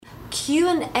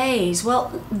Q&As,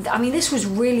 well, I mean, this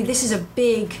is a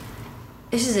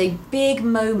big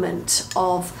moment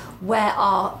of where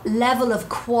our level of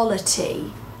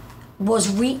quality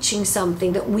was reaching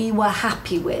something that we were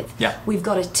happy with. Yeah. We've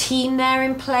got a team there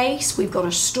in place, we've got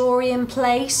a story in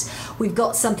place, we've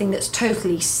got something that's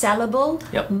totally sellable,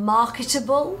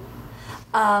 marketable.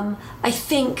 I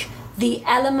think the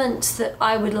elements that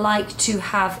I would like to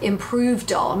have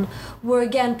improved on were,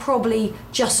 again, probably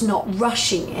just not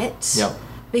rushing it. Yep.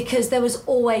 Because there was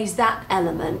always that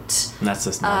element. And that's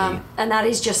just money. And that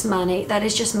is just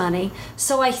money.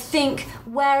 So I think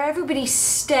where everybody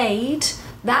stayed,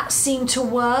 that seemed to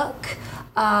work.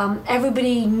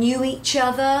 Everybody knew each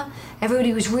other.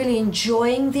 Everybody was really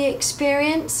enjoying the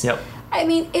experience. Yep. I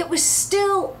mean, it was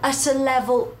still at a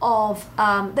level of...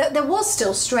 there was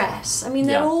still stress. I mean,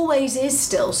 there always is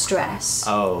still stress.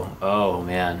 Oh,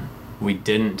 man. We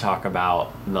didn't talk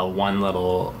about the one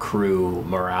little crew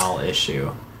morale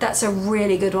issue. That's a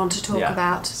really good one to talk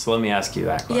about. So let me ask you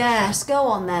that question. Yes, go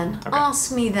on then. Okay.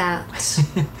 Ask me that.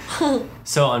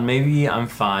 So on Maybe I'm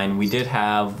Fine, we did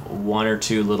have one or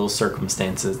two little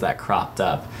circumstances that cropped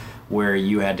up where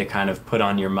you had to kind of put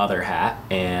on your mother hat,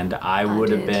 and I would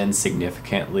have been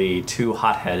significantly too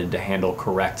hot-headed to handle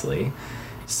correctly.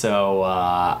 So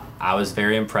I was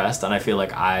very impressed, and I feel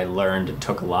like I learned and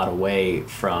took a lot away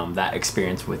from that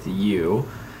experience with you.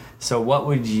 So what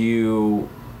would you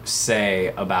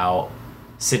say about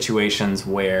situations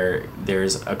where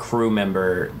there's a crew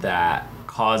member that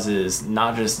causes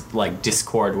not just like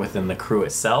discord within the crew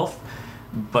itself,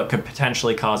 but could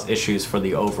potentially cause issues for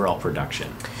the overall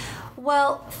production?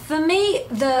 Well, for me,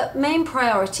 the main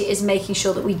priority is making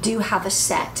sure that we do have a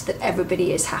set that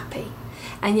everybody is happy.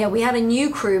 And yeah, we had a new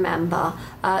crew member,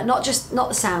 not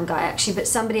the sound guy actually, but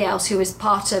somebody else who was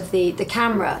part of the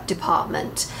camera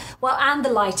department. Well, and the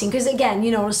lighting, because again,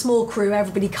 on a small crew,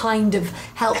 everybody kind of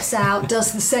helps out,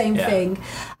 does the same thing.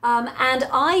 And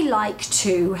I like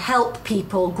to help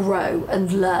people grow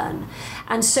and learn.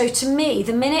 And so to me,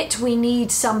 the minute we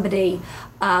need somebody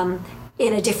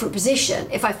in a different position,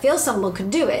 if I feel someone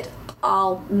can do it,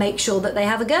 I'll make sure that they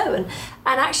have a go. And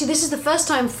actually, this is the first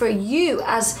time for you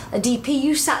as a DP,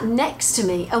 you sat next to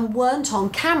me and weren't on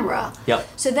camera. Yep.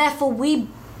 So therefore, we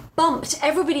bumped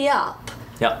everybody up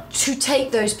to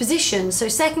take those positions. So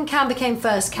second cam became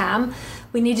first cam.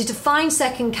 We needed to find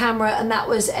second camera, and that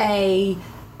was an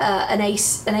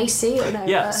AC or no?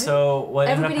 Yeah, so what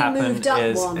ended up happening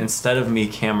is one. Instead of me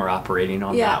camera operating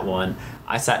on that one,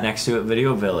 I sat next to it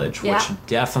Video Village, which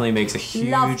definitely makes a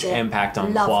huge impact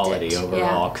on quality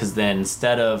overall. Because then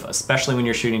instead of, especially when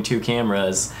you're shooting two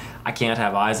cameras, I can't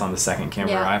have eyes on the second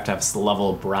camera. I have to have this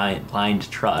level of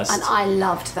blind trust. And I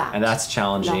loved that. And that's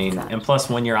challenging. And plus,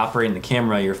 when you're operating the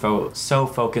camera, you're so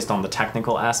focused on the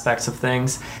technical aspects of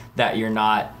things that you're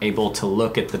not able to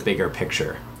look at the bigger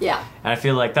picture. Yeah. And I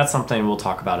feel like that's something we'll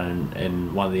talk about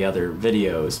in one of the other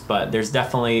videos. But there's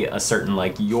definitely a certain,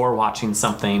 like, you're watching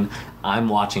something, I'm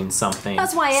watching something.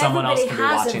 That's why someone else everybody could be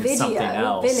has a watching video something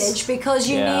else. village, because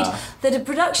you need the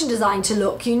production design to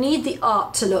look, you need the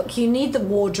art to look, you need the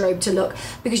wardrobe to look,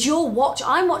 because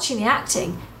I'm watching the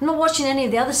acting. I'm not watching any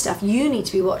of the other stuff. You need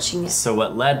to be watching it. So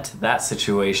what led to that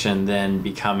situation then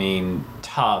becoming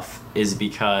tough is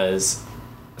because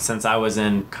since I was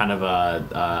in kind of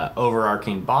a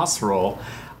overarching boss role,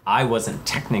 I wasn't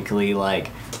technically like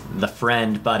the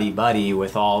friend buddy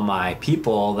with all my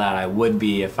people that I would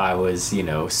be if I was,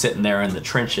 sitting there in the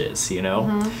trenches,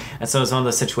 Mm-hmm. And so it's one of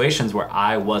those situations where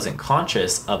I wasn't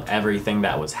conscious of everything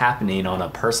that was happening on a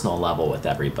personal level with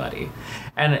everybody.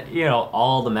 And,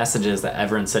 all the messages that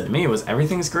everyone said to me was,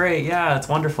 everything's great, yeah, it's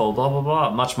wonderful, blah, blah, blah.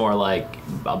 Much more like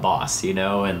a boss, in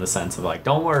the sense of like,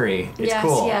 don't worry, it's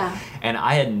cool. Yeah. And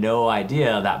I had no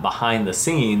idea that behind the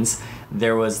scenes,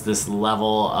 there was this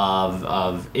level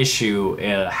of issue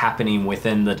happening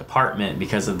within the department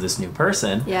because of this new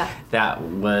person that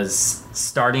was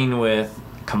starting with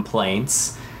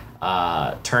complaints,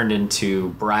 turned into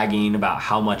bragging about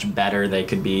how much better they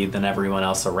could be than everyone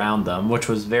else around them, which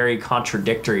was very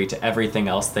contradictory to everything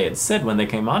else they had said when they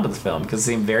came onto the film, because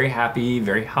they seemed very happy,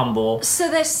 very humble. So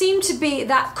there seemed to be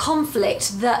that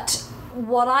conflict that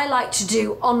what I like to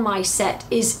do on my set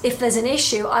is, if there's an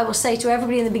issue, I will say to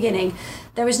everybody in the beginning,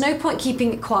 there is no point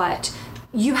keeping it quiet.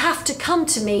 You have to come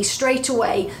to me straight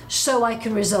away so I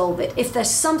can resolve it. If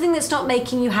there's something that's not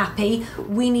making you happy,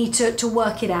 we need to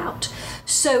work it out.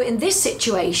 So in this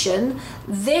situation,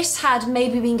 this had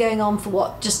maybe been going on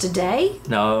for just a day?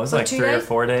 No, it was like 3 or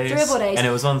 4 days. 3 or 4 days. And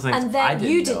it was one of the things and then I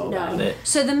didn't know about it.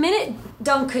 So the minute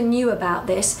Duncan knew about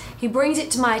this, he brings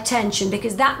it to my attention,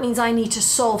 because that means I need to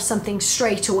solve something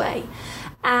straight away.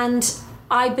 And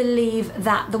I believe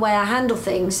that the way I handle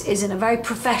things is in a very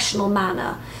professional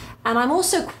manner. And I'm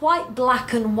also quite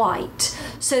black and white.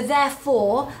 So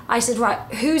therefore, I said, right,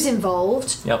 who's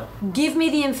involved? Yep. Give me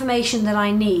the information that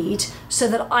I need so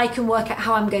that I can work out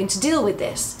how I'm going to deal with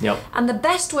this. Yep. And the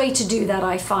best way to do that,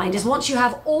 I find, is once you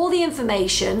have all the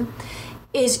information,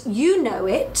 is you know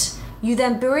it, you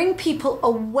then bring people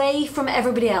away from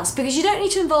everybody else, because you don't need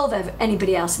to involve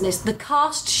anybody else in this. The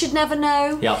cast should never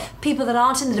know. Yep. People that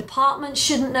aren't in the department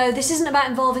shouldn't know. This isn't about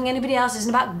involving anybody else. It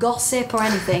isn't about gossip or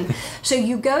anything. So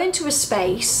you go into a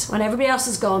space when everybody else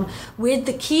has gone with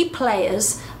the key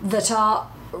players that are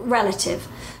relative.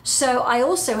 So I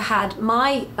also had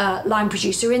my line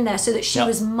producer in there so that she Yep.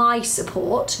 was my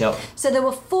support. Yep. So there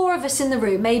were 4 of us in the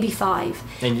room, maybe 5.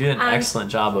 And you did an excellent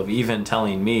job of even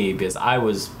telling me, because I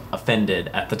was offended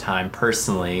at the time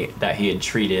personally that he had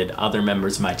treated other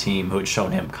members of my team who had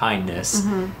shown him kindness,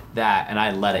 and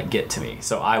I let it get to me.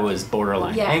 So I was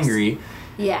borderline Yes. angry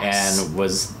Yes. and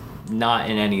was not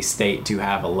in any state to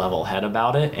have a level head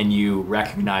about it, and you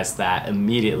recognized that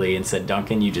immediately and said,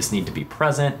 Duncan, you just need to be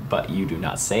present, but you do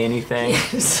not say anything.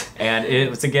 Yes. And it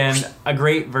was, again, a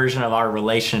great version of our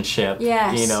relationship.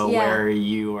 Yes, You know, yeah. where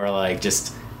you are like,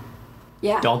 just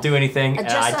Yeah. don't do anything. And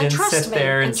I didn't trust sit me,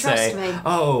 there and and trust say, me.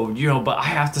 oh, you know, but I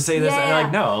have to say this. And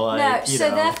like, no, like, no. you So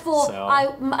know, therefore,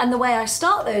 so. and the way I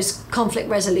start those conflict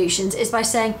resolutions is by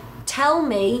saying, tell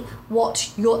me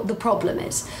what the problem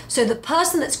is. So the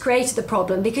person that's created the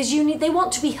problem, because they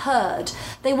want to be heard.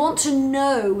 They want to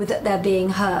know that they're being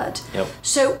heard. Yep.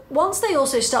 So once they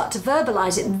also start to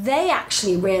verbalize it, they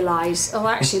actually realize, oh,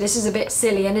 actually, this is a bit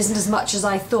silly and isn't as much as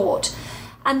I thought.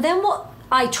 And then what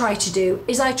I try to do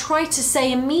is I try to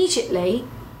say immediately,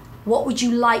 what would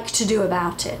you like to do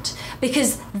about it?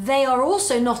 Because they are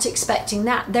also not expecting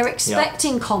that. They're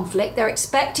expecting conflict. They're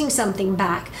expecting something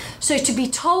back. So to be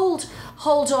told,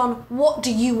 hold on, what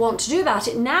do you want to do about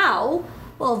it now?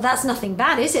 Well, that's nothing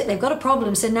bad, is it? They've got a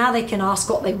problem, so now they can ask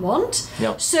what they want.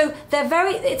 Yep. So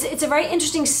it's a very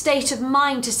interesting state of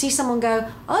mind to see someone go,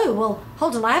 oh, well,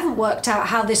 hold on, I haven't worked out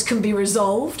how this can be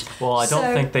resolved. Well, I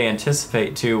don't think they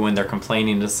anticipate, too, when they're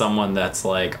complaining to someone that's,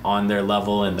 like, on their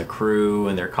level in the crew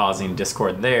and they're causing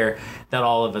discord there, that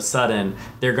all of a sudden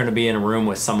they're going to be in a room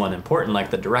with someone important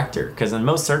like the director. Because in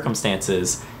most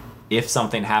circumstances, if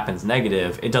something happens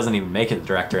negative, it doesn't even make it the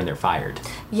director and they're fired.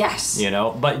 Yes. You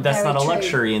know, but that's Very not a true.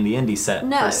 luxury in the indie set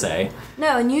per se.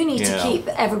 No, and you need You to know. keep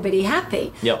everybody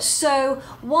happy. Yep. So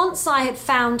once I had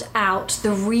found out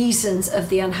the reasons of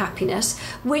the unhappiness,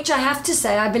 which I have to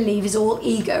say I believe is all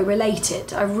ego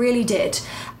related, I really did,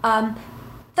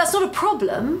 that's not a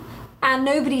problem. And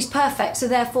nobody's perfect, so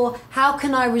therefore, how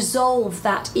can I resolve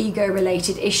that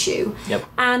ego-related issue? Yep.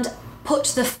 And put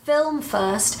the film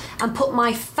first and put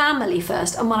my family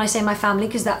first. And when I say my family,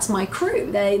 because that's my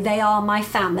crew, they are my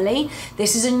family.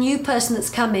 This is a new person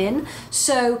that's come in.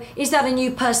 So is that a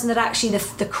new person that actually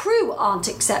the crew aren't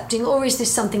accepting, or is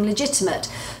this something legitimate?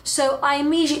 So I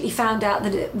immediately found out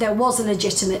that there was a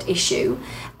legitimate issue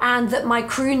and that my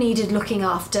crew needed looking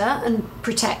after and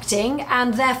protecting,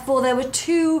 and therefore there were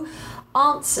 2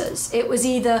 answers. It was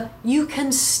either you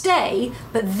can stay,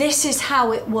 but this is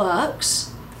how it works.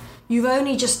 You've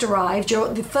only just arrived.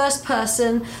 You're the first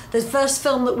person, the first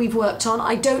film that we've worked on.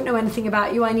 I don't know anything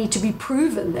about you. I need to be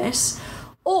proven this.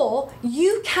 Or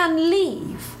you can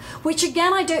leave, which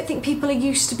again, I don't think people are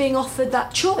used to being offered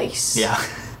that choice. Yeah.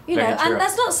 You know, Very true. and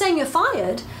that's not saying you're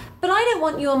fired, but I don't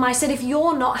want you on my set if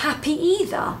you're not happy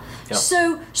either. Yep.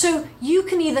 So you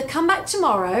can either come back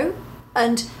tomorrow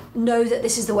and know that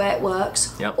this is the way it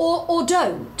works, Yep. or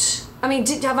don't. I mean,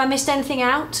 have I missed anything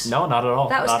out? No, not at all.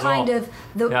 That was Not at kind all.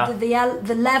 of Yeah.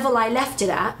 the level I left it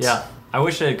at. Yeah. I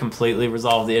wish it had completely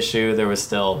resolved the issue. There was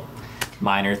still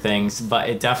minor things, but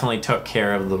it definitely took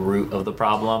care of the root of the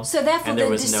problem. So therefore and there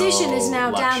the was decision no is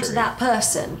now down to luxury. that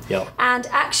person. Yep. And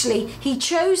actually, he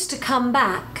chose to come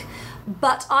back,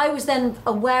 but I was then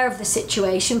aware of the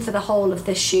situation for the whole of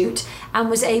this shoot and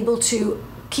was able to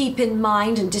keep in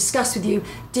mind and discuss with you,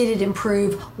 did it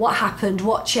improve, what happened,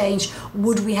 what changed,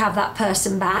 would we have that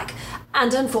person back?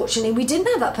 And unfortunately we didn't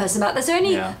have that person back. There's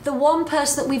only the one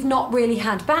person that we've not really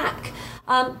had back,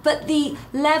 but the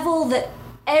level that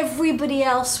everybody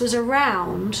else was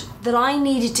around that I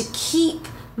needed to keep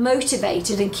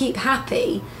motivated and keep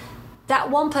happy,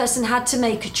 that one person had to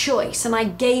make a choice, and I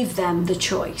gave them the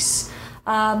choice.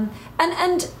 And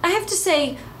I have to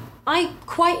say, I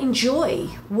quite enjoy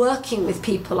working with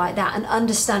people like that and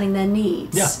understanding their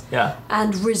needs. Yeah.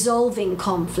 And resolving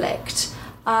conflict.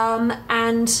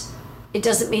 And It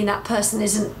doesn't mean that person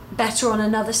isn't better on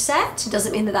another set. It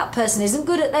doesn't mean that that person isn't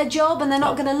good at their job and they're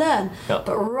not going to learn. Yep.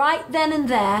 But right then and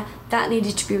there, that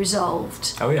needed to be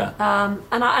resolved. Oh yeah.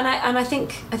 And I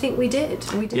think we did.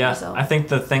 We did resolve. I think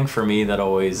the thing for me that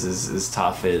always is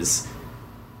tough is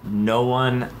no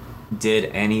one did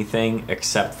anything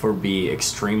except for be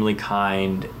extremely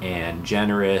kind and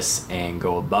generous and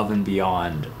go above and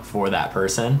beyond for that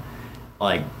person.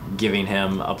 Like giving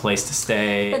him a place to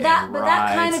stay, but that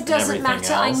kind of doesn't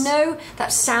matter. Else. I know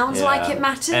that sounds like it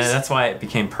matters, and that's why it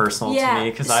became personal to me,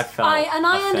 because I felt I offended,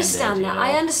 understand that.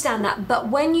 I understand that. But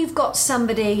when you've got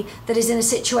somebody that is in a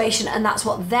situation and that's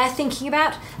what they're thinking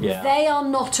about, they are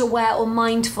not aware or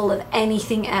mindful of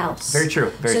anything else. Very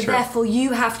true. Very true. So therefore,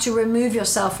 you have to remove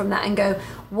yourself from that and go,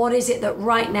 what is it that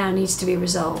right now needs to be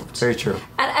resolved? Very true.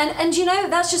 And you know,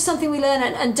 that's just something we learn.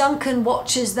 And Duncan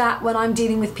watches that when I'm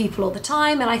dealing with people all the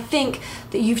time. And I think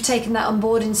that you've taken that on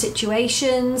board in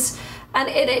situations. And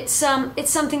it's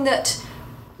something that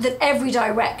every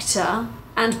director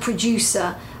and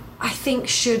producer, I think,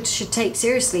 should take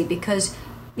seriously, because,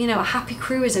 you know, a happy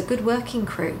crew is a good working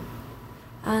crew.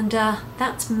 And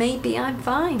that's maybe I'm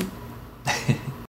fine.